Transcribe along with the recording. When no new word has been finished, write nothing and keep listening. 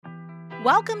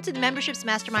Welcome to the Memberships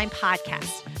Mastermind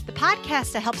podcast, the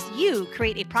podcast that helps you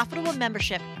create a profitable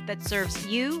membership that serves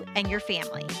you and your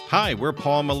family. Hi, we're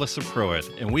Paul and Melissa Pruitt,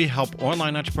 and we help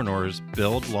online entrepreneurs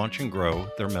build, launch, and grow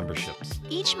their memberships.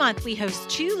 Each month, we host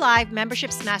 2 live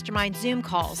Memberships Mastermind Zoom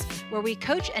calls where we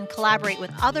coach and collaborate with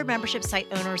other membership site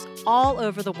owners all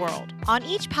over the world. On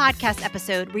each podcast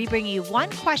episode, we bring you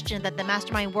one question that the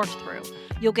mastermind worked through.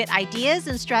 You'll get ideas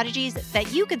and strategies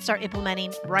that you can start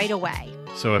implementing right away.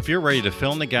 So if you're ready to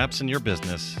fill in the gaps in your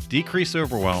business, decrease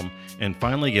overwhelm, and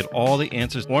finally get all the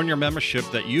answers on your membership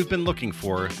that you've been looking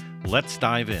for, let's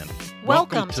dive in.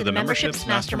 Welcome to the Memberships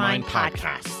Mastermind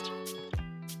podcast.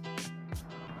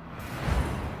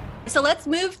 So let's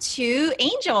move to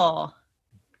Angel.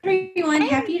 Hey everyone,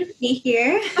 happy to be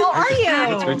here. How are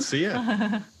you? It's great to see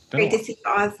you. Great to see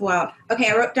you all as well. Okay,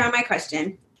 I wrote down my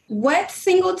question. What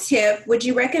single tip would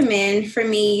you recommend for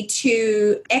me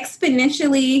to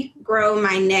exponentially grow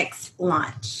my next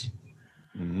launch?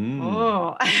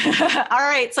 Oh, all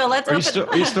right. So let's Are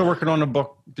you still working on a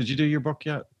book? Did you do your book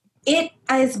yet? It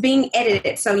is being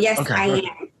edited. So yes, Okay, I good.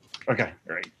 am. Okay,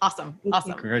 great. Awesome.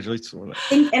 Congratulations on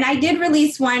that. And I did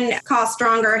release one called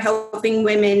Stronger, helping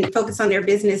women focus on their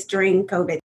business during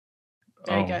COVID.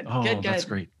 Very good. Good. That's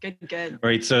great. Good. All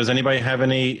right. So does anybody have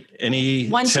any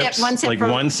One tips? tip Like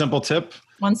one simple tip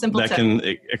One simple that tip. can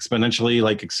exponentially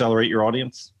accelerate your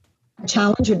audience? A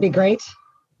challenge would be great.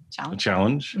 A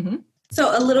challenge? Mm-hmm.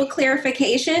 So a little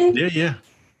clarification. Yeah.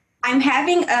 I'm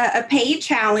having a paid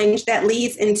challenge that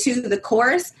leads into the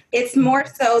course. It's more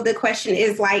so the question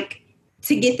is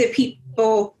to get the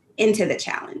people into the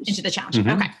challenge. Mm-hmm.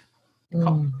 Okay.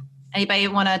 Cool. Anybody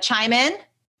want to chime in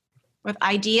with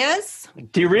ideas?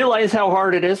 Do you realize how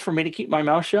hard it is for me to keep my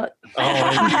mouth shut?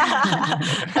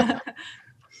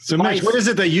 So Mitch, what is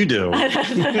it that you do?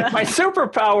 My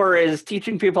superpower is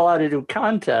teaching people how to do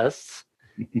contests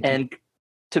and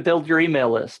to build your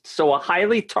email list. So a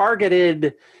highly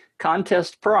targeted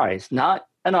contest prize, not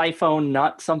an iPhone,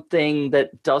 not something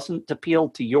that doesn't appeal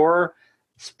to your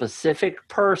specific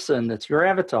person that's your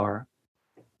avatar,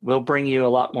 will bring you a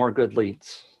lot more good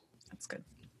leads. That's good.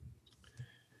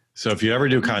 So if you ever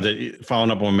do content,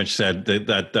 following up on what Mitch said,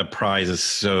 that prize is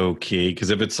so key, because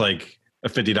if it's like a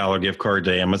 $50 gift card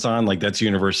to Amazon, that's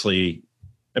universally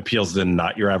appeals to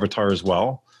not your avatar as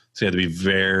well. So you have to be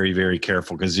very, very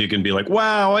careful, because you can be like,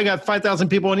 wow, I got 5,000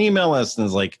 people on email list. And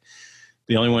it's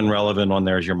the only one relevant on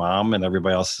there is your mom, and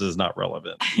everybody else is not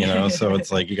relevant, So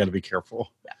it's you got to be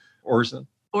careful. Yeah. Orson?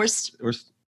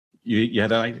 You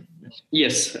had an idea?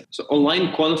 Yes. So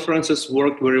online conferences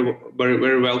work very, very,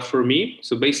 very well for me.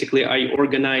 So basically, I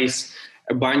organize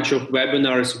a bunch of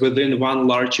webinars within one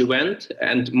large event,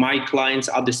 and my clients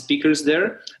are the speakers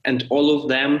there, and all of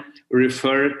them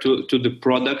refer to the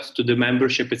product, to the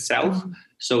membership itself. Mm-hmm.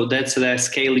 So that's the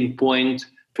scaling point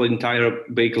for the entire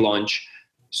big launch.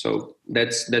 So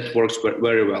that works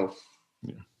very well.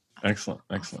 Yeah. Excellent.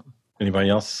 Anybody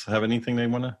else have anything they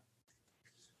want to?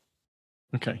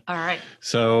 Okay. All right.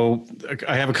 So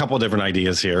I have a couple of different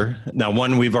ideas here. Now,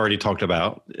 one we've already talked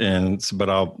about, but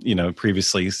I'll,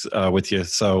 previously with you.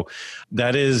 So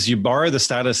that is, you borrow the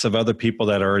status of other people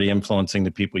that are already influencing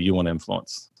the people you want to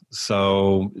influence.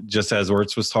 So just as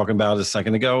Wirtz was talking about a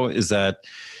second ago, is that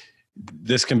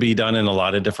this can be done in a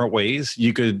lot of different ways.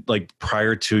 You could,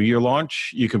 prior to your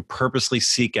launch, you can purposely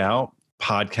seek out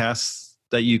podcasts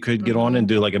that you could get on and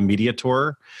do a media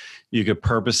tour. You could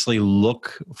purposely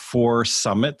look for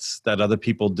summits that other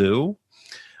people do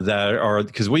that are,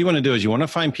 because what you want to do is you want to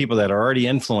find people that are already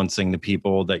influencing the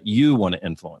people that you want to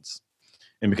influence.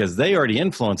 And because they already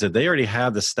influence it, they already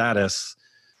have the status,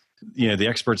 the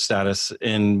expert status.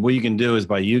 And what you can do is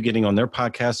by you getting on their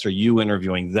podcast or you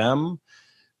interviewing them,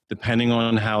 depending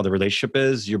on how the relationship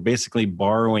is, you're basically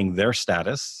borrowing their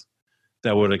status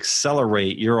that would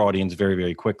accelerate your audience very,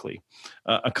 very quickly.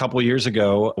 A couple of years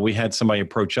ago, we had somebody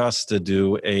approach us to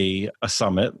do a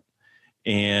summit,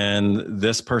 and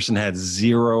this person had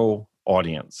 0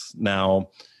 audience. Now,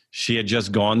 she had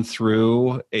just gone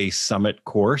through a summit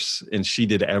course, and she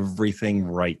did everything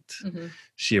right. Mm-hmm.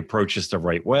 She approached us the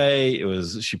right way.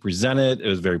 She presented. It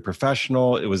was very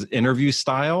professional. It was interview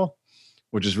style,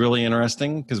 which is really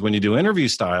interesting, because when you do interview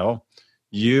style,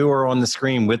 you are on the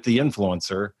screen with the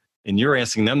influencer, and you're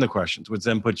asking them the questions, which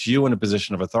then puts you in a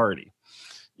position of authority,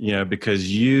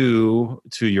 because you,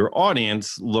 to your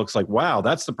audience, looks like, wow,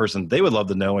 that's the person they would love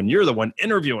to know. And you're the one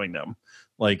interviewing them.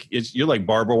 You're like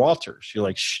Barbara Walters. You're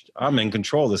like, shh, I'm in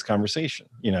control of this conversation,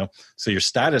 so your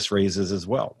status raises as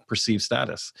well, perceived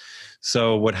status.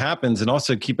 So what happens, and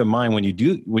also keep in mind when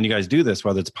you guys do this,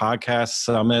 whether it's podcasts,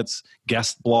 summits,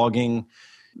 guest blogging,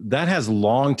 that has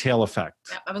long tail effect.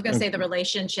 Yeah, I was going to say the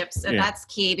relationships, and Yeah. that's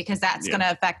key because that's going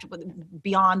to affect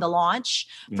beyond the launch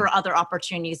for other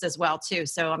opportunities as well too.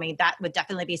 So, I mean, that would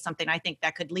definitely be something I think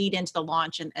that could lead into the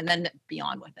launch and then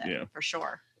beyond with it for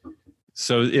sure.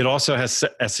 So it also has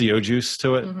SEO juice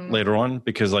to it later on,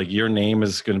 because like your name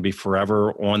is going to be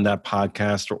forever on that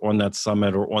podcast or on that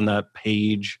summit or on that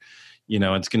page. You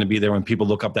know, it's going to be there when people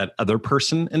look up that other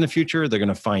person in the future, they're going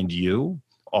to find you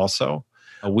also.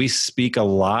 We speak a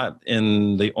lot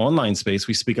in the online space.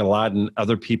 We speak a lot in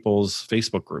other people's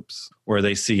Facebook groups where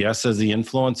they see us as the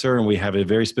influencer and we have a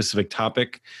very specific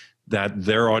topic that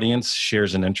their audience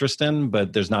shares an interest in,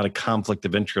 but there's not a conflict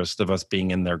of interest of us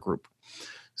being in their group.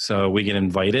 So we get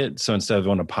invited. So instead of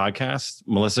on a podcast,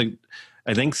 Melissa,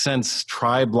 I think since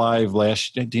Tribe Live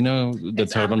last year, do you know the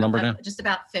total number now? Just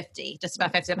about 50.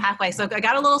 I'm halfway. So I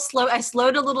got a little slow. I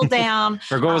slowed a little down.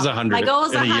 Our goal was 100. My goal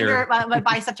is in 100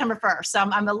 by September 1st. So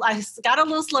I got a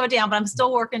little slowed down, but I'm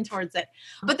still working towards it.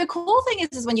 But the cool thing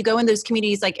is when you go in those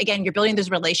communities, like again, you're building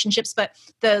those relationships, but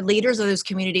the leaders of those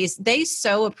communities, they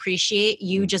so appreciate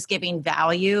you just giving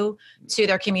value to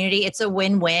their community. It's a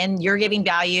win-win. You're giving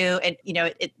value, and you know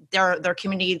their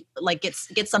community like gets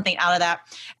something out of that,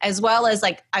 as well as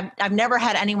like I've never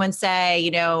had anyone say,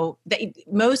 you know, that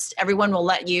most everyone will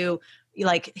let you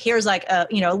like, here's like a,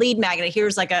 you know, a lead magnet,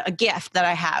 here's like a gift that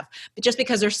I have, but just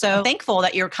because they're so thankful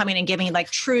that you're coming and giving like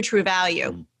true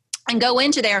value. And go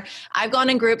into there. I've gone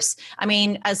in groups, I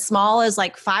mean, as small as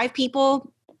like 5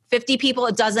 people, 50 people,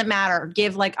 it doesn't matter.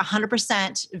 Give like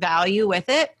 100% value with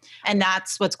it. And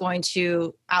that's what's going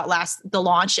to outlast the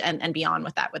launch and beyond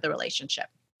with that, with the relationship.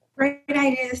 Great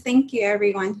ideas. Thank you,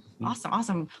 everyone.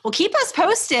 Awesome. Well, keep us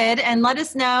posted and let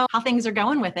us know how things are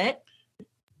going with it.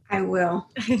 I will.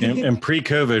 And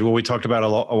pre-COVID, what we talked about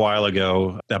a while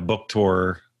ago, that book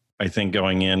tour, I think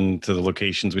going into the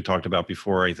locations we talked about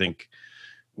before, I think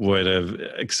would have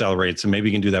accelerated. So maybe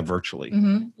you can do that virtually.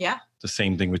 Yeah. The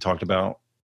same thing we talked about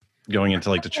going into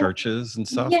like the churches and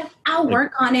stuff. Yeah, I'll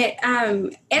work on it.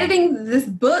 Editing this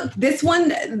book, this one,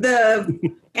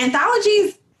 the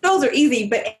anthologies, those are easy,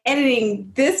 but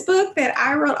editing this book that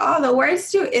I wrote all the words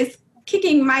to is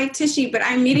kicking my tushy, but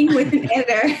I'm meeting with an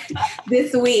editor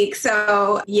this week.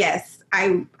 So yes,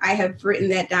 I have written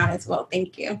that down as well.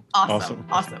 Thank you. Awesome.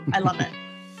 I love it.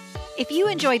 If you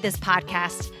enjoyed this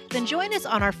podcast, then join us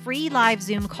on our free live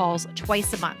Zoom calls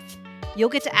twice a month. You'll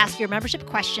get to ask your membership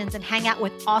questions and hang out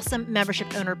with awesome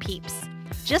membership owner peeps.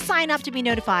 Just sign up to be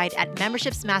notified at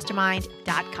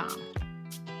membershipsmastermind.com.